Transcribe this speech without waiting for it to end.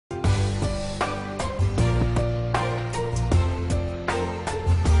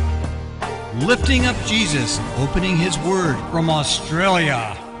lifting up Jesus, opening his word from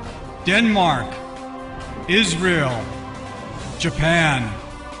Australia, Denmark, Israel, Japan,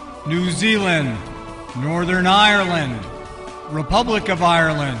 New Zealand, Northern Ireland, Republic of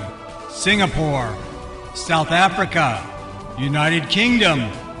Ireland, Singapore, South Africa, United Kingdom,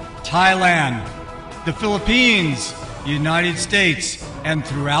 Thailand, the Philippines, United States, and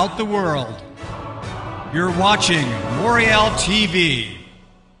throughout the world. You're watching Moriel TV.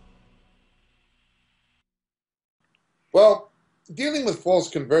 Well, dealing with false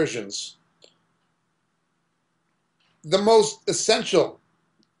conversions, the most essential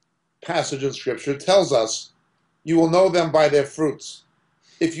passage in Scripture tells us, you will know them by their fruits.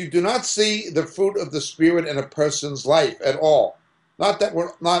 If you do not see the fruit of the Spirit in a person's life at all, not that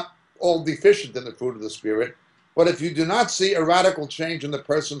we're not all deficient in the fruit of the Spirit, but if you do not see a radical change in the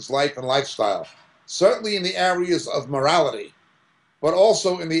person's life and lifestyle, certainly in the areas of morality, but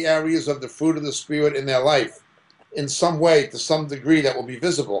also in the areas of the fruit of the Spirit in their life, in some way, to some degree, that will be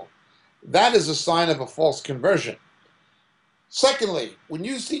visible, that is a sign of a false conversion. Secondly, when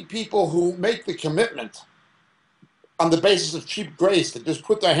you see people who make the commitment on the basis of cheap grace, that just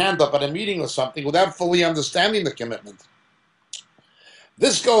put their hand up at a meeting or something without fully understanding the commitment,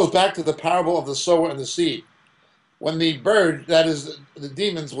 this goes back to the parable of the sower and the seed. When the bird, that is the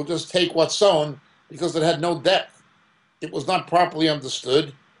demons, will just take what's sown because it had no depth, it was not properly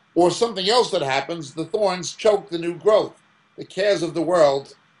understood, or something else that happens, the thorns choke the new growth. The cares of the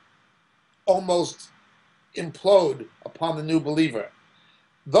world almost implode upon the new believer.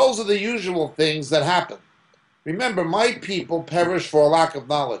 Those are the usual things that happen. Remember, my people perish for a lack of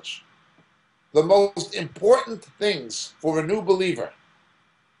knowledge. The most important things for a new believer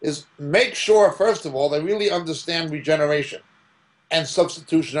is make sure, first of all, they really understand regeneration and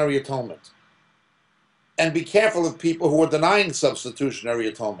substitutionary atonement. And be careful of people who are denying substitutionary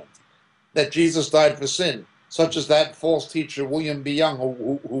atonement, that Jesus died for sin, such as that false teacher William B. Young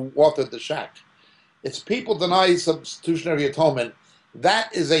who authored The Shack. If people deny substitutionary atonement,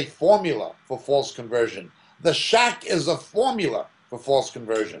 that is a formula for false conversion. The Shack is a formula for false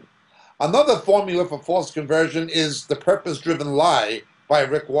conversion. Another formula for false conversion is The Purpose-Driven Lie by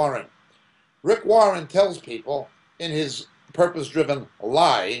Rick Warren. Rick Warren tells people in his Purpose-Driven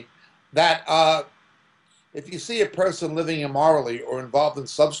Lie that if you see a person living immorally or involved in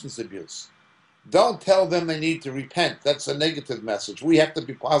substance abuse, don't tell them they need to repent. That's a negative message. We have to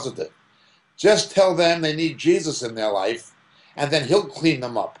be positive. Just tell them they need Jesus in their life, and then he'll clean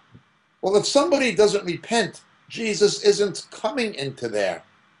them up. Well, if somebody doesn't repent, Jesus isn't coming into their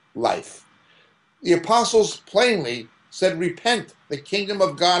life. The apostles plainly said, repent, the kingdom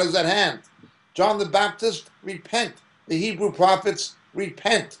of God is at hand. John the Baptist, repent. The Hebrew prophets,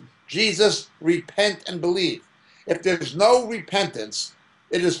 repent. Jesus, repent and believe. If there's no repentance,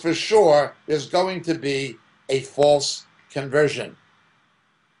 it is for sure there's going to be a false conversion.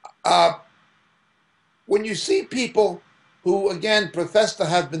 When you see people who, again, profess to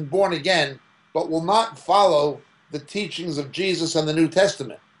have been born again, but will not follow the teachings of Jesus and the New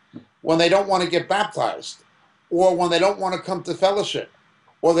Testament, when they don't want to get baptized, or when they don't want to come to fellowship,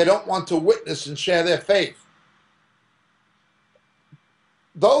 or they don't want to witness and share their faith,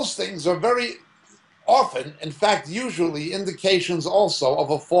 those things are very often, in fact, usually indications also of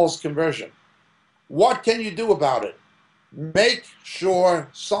a false conversion. What can you do about it? Make sure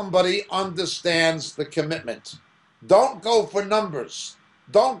somebody understands the commitment. Don't go for numbers.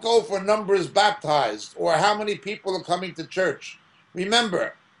 Don't go for numbers baptized or how many people are coming to church.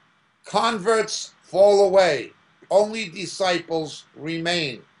 Remember, converts fall away. Only disciples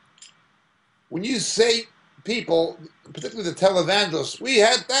remain. When you say people, particularly the televangelists, we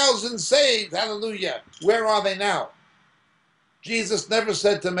had thousands saved, hallelujah. Where are they now? Jesus never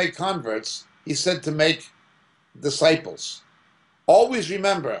said to make converts. He said to make disciples. Always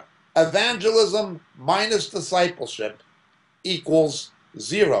remember, evangelism minus discipleship equals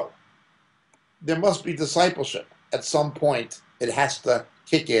zero. There must be discipleship. At some point, it has to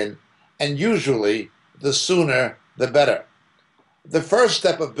kick in, and usually, the sooner, the better. The first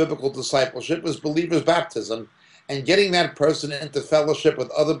step of biblical discipleship is believer's baptism and getting that person into fellowship with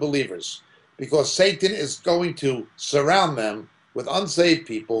other believers, because Satan is going to surround them with unsaved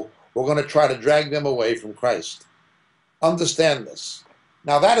people who are going to try to drag them away from Christ. Understand this.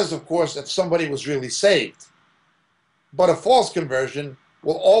 Now that is, of course, if somebody was really saved. But a false conversion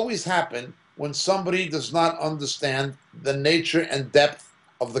will always happen when somebody does not understand the nature and depth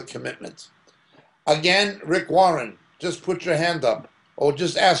of the commitment. Again, Rick Warren, just put your hand up, or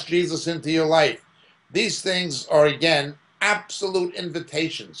just ask Jesus into your life. These things are, again, absolute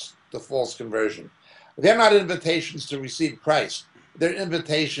invitations to false conversion. They're not invitations to receive Christ. They're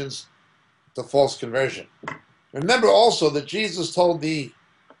invitations to false conversion. Remember also that Jesus told the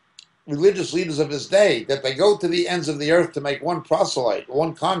religious leaders of his day that they go to the ends of the earth to make one proselyte,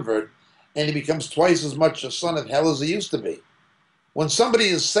 one convert, and he becomes twice as much a son of hell as he used to be. When somebody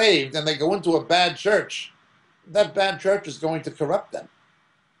is saved and they go into a bad church, that bad church is going to corrupt them.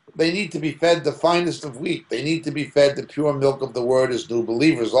 They need to be fed the finest of wheat. They need to be fed the pure milk of the word as new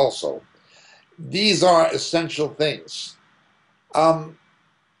believers also. These are essential things.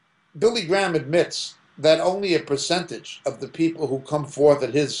 Billy Graham admits that only a percentage of the people who come forth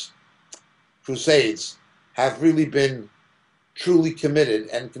at his crusades have really been truly committed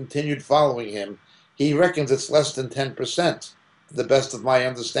and continued following him. He reckons it's less than 10%, to the best of my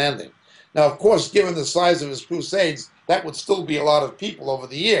understanding. Now, of course, given the size of his crusades, that would still be a lot of people over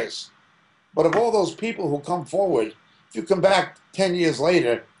the years. But of all those people who come forward, if you come back 10 years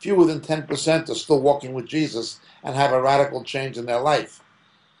later, fewer than 10% are still walking with Jesus and have a radical change in their life.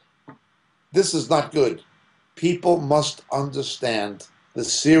 This is not good. People must understand the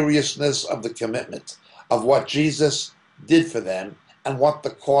seriousness of the commitment of what Jesus did for them and what the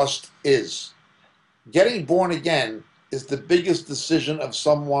cost is. Getting born again is the biggest decision of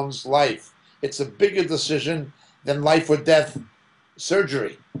someone's life. It's a bigger decision than life or death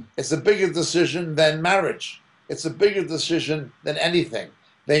surgery. It's a bigger decision than marriage. It's a bigger decision than anything.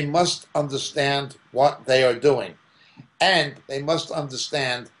 They must understand what they are doing. And they must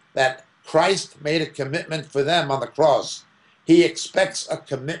understand that Christ made a commitment for them on the cross. He expects a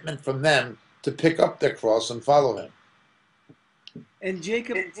commitment from them to pick up their cross and follow him. And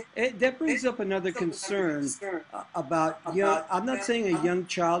Jacob, that brings up another concern about young. I'm not saying a young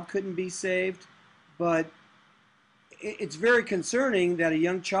child couldn't be saved, but it's very concerning that a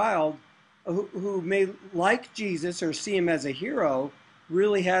young child who may like Jesus or see him as a hero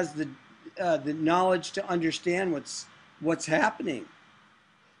really has the knowledge to understand what's happening.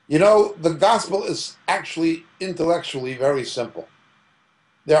 You know, the gospel is actually intellectually very simple.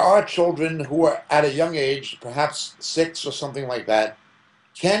 There are children who are at a young age, perhaps 6 or something like that,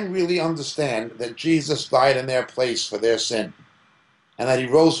 can really understand that Jesus died in their place for their sin and that he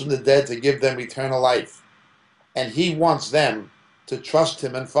rose from the dead to give them eternal life. And he wants them to trust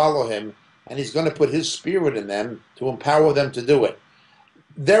him and follow him, and he's going to put his spirit in them to empower them to do it.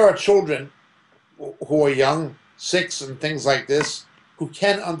 There are children who are young, 6 and things like this, who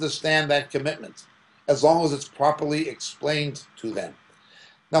can understand that commitment as long as it's properly explained to them.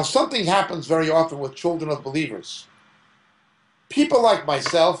 Now, something happens very often with children of believers. People like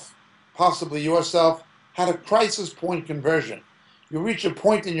myself, possibly yourself, had a crisis point conversion. You reach a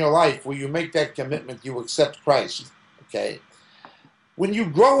point in your life where you make that commitment, you accept Christ, okay? When you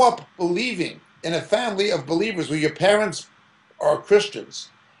grow up believing in a family of believers where your parents are Christians,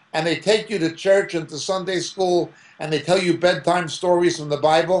 and they take you to church and to Sunday school, and they tell you bedtime stories from the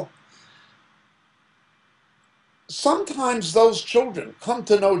Bible, sometimes those children come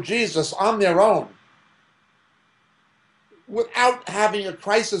to know Jesus on their own without having a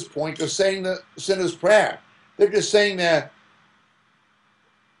crisis point or saying the sinner's prayer. They're just saying their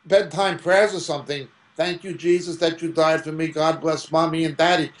bedtime prayers or something. Thank you, Jesus, that you died for me. God bless mommy and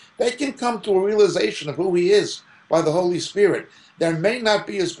daddy. They can come to a realization of who he is by the Holy Spirit. There may not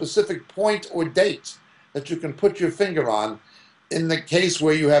be a specific point or date that you can put your finger on in the case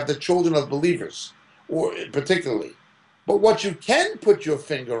where you have the children of believers, or particularly. But what you can put your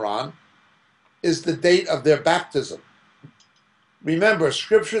finger on is the date of their baptism. Remember,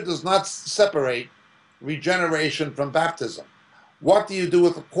 Scripture does not separate regeneration from baptism. What do you do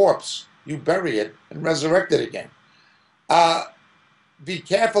with a corpse? You bury it and resurrect it again. Be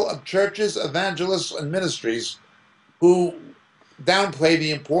careful of churches, evangelists, and ministries who downplay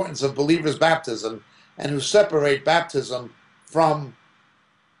the importance of believers' baptism and who separate baptism from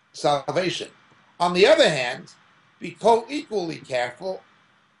salvation. On the other hand, be equally careful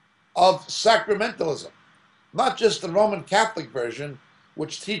of sacramentalism, not just the Roman Catholic version,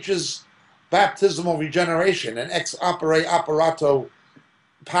 which teaches baptismal regeneration and ex opere operato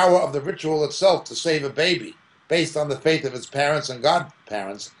power of the ritual itself to save a baby based on the faith of its parents and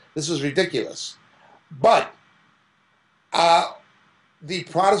godparents. This is ridiculous. But the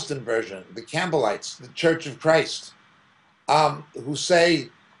Protestant version, the Campbellites, the Church of Christ, who say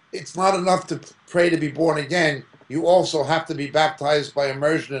it's not enough to pray to be born again, you also have to be baptized by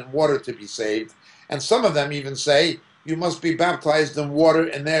immersion in water to be saved. And some of them even say you must be baptized in water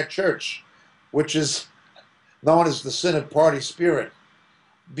in their church, which is known as the sin of party spirit.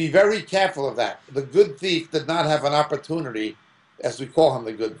 Be very careful of that. The good thief did not have an opportunity, as we call him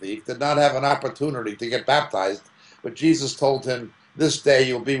the good thief, did not have an opportunity to get baptized, but Jesus told him, this day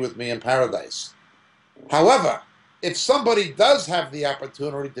you'll be with me in paradise. However, If somebody does have the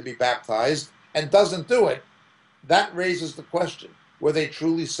opportunity to be baptized and doesn't do it, that raises the question, were they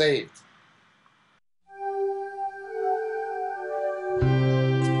truly saved?